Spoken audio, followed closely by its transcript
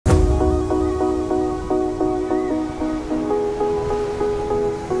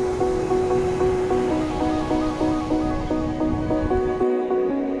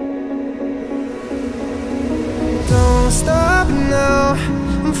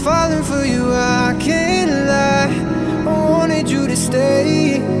falling for you, I can't lie. I wanted you to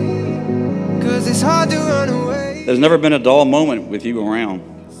stay, 'cause it's hard to run away. There's never been a dull moment with you around.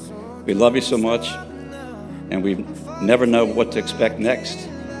 We love you so much, and we never know what to expect next.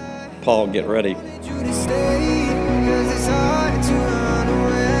 Paul, get ready.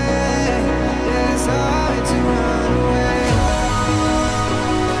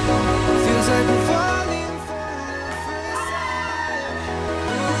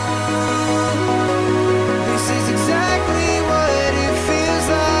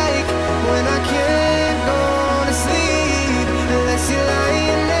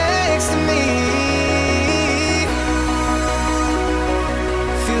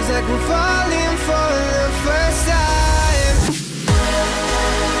 We're falling for the first time.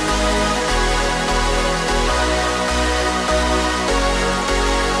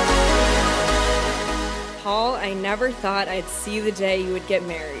 Paul, I never thought I'd see the day you would get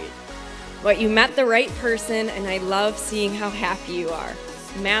married. But you met the right person, and I love seeing how happy you are.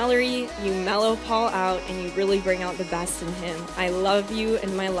 Mallory, you mellow Paul out and you really bring out the best in him. I love you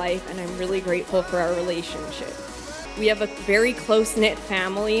in my life, and I'm really grateful for our relationship. We have a very close-knit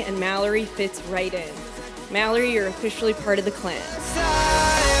family, and Mallory fits right in. Mallory, you're officially part of the clan.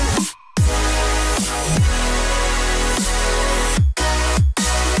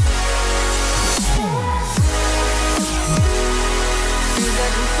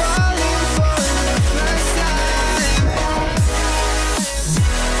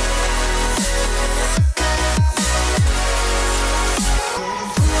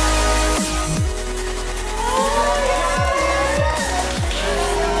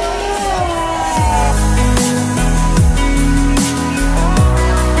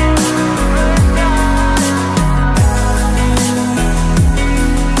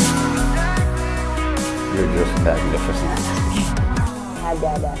 Hi,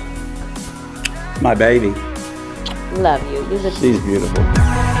 Dada. My baby. Love you. You're the She's beautiful.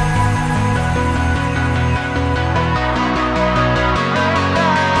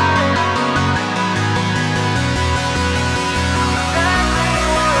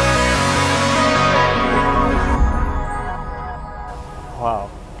 Wow.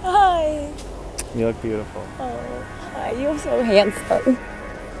 Hi. You look beautiful. Oh, hi. You're so handsome.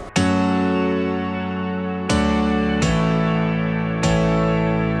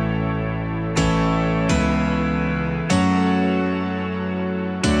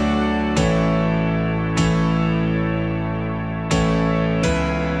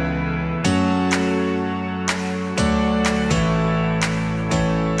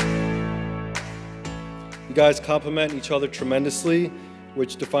 You guys complement each other tremendously,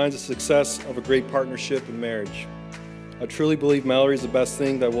 which defines the success of a great partnership and marriage. I truly believe Mallory is the best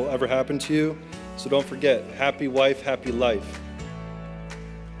thing that will ever happen to you, so don't forget, happy wife, happy life.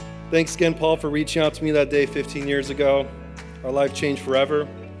 Thanks again, Paul, for reaching out to me that day 15 years ago. Our life changed forever.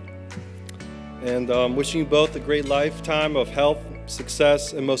 And wishing you both a great lifetime of health,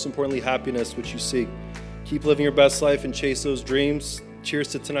 success, and most importantly, happiness, which you seek. Keep living your best life and chase those dreams. Cheers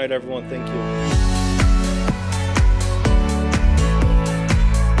to tonight, everyone. Thank you.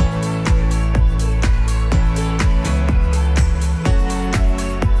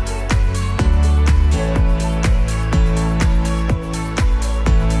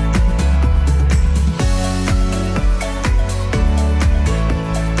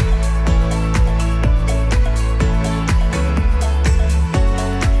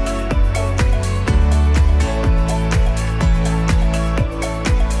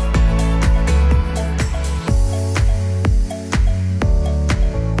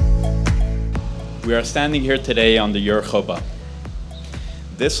 We are standing here today under your chuppah.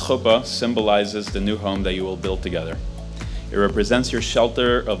 This chuppah symbolizes the new home that you will build together. It represents your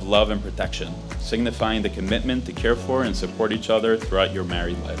shelter of love and protection, signifying the commitment to care for and support each other throughout your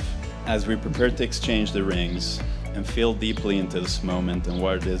married life. As we prepare to exchange the rings and feel deeply into this moment and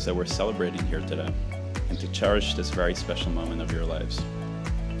what it is that we're celebrating here today, and to cherish this very special moment of your lives.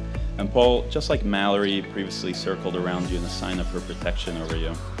 And Paul, just like Mallory previously circled around you in a sign of her protection over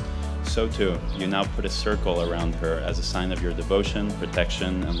you, so too, you now put a circle around her as a sign of your devotion,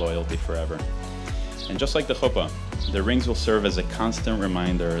 protection, and loyalty forever. And just like the chuppah, the rings will serve as a constant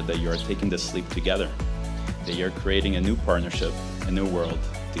reminder that you are taking this leap together, that you're creating a new partnership, a new world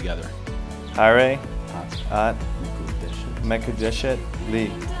together. Hare at Mekudeshet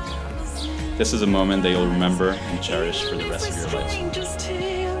Li. This is a moment that you'll remember and cherish for the rest of your lives.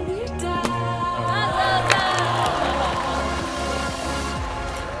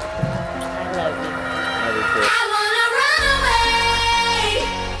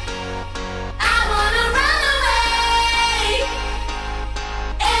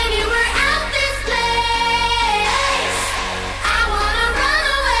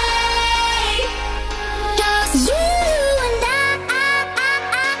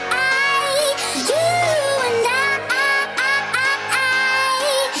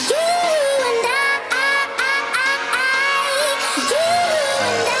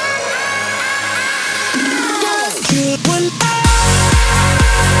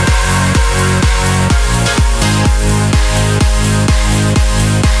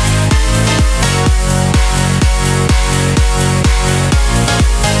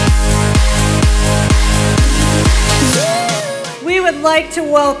 like to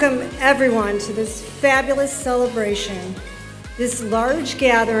welcome everyone to this fabulous celebration. This large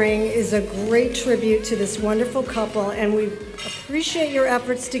gathering is a great tribute to this wonderful couple, and we appreciate your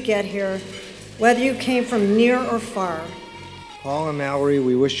efforts to get here, whether you came from near or far. Paul and Mallory,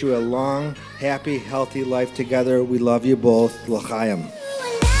 we wish you a long, happy, healthy life together. We love you both. L'chaim.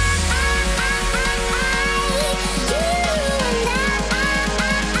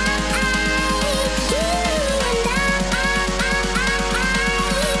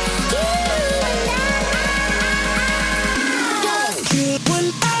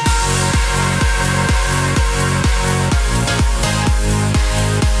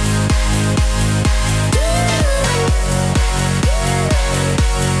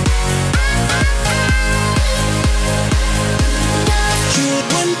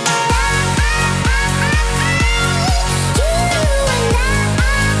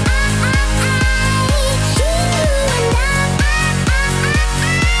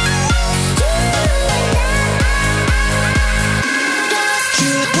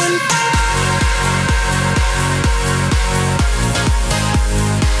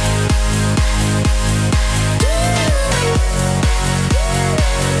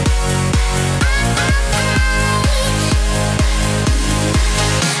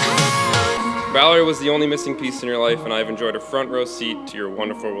 Mallory was the only missing piece in your life, and I've enjoyed a front row seat to your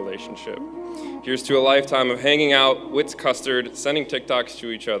wonderful relationship. Here's to a lifetime of hanging out, wits custard, sending TikToks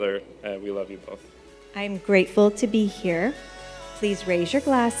to each other, and we love you both. I'm grateful to be here. Please raise your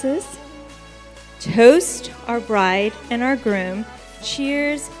glasses. Toast our bride and our groom.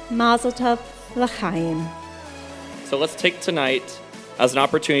 Cheers, Mazel Tov, L'chaim. So let's take tonight as an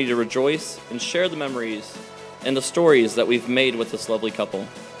opportunity to rejoice and share the memories and the stories that we've made with this lovely couple.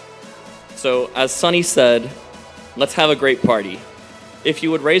 So, as Sonny said, let's have a great party. If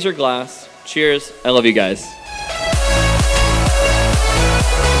you would raise your glass, cheers, I love you guys.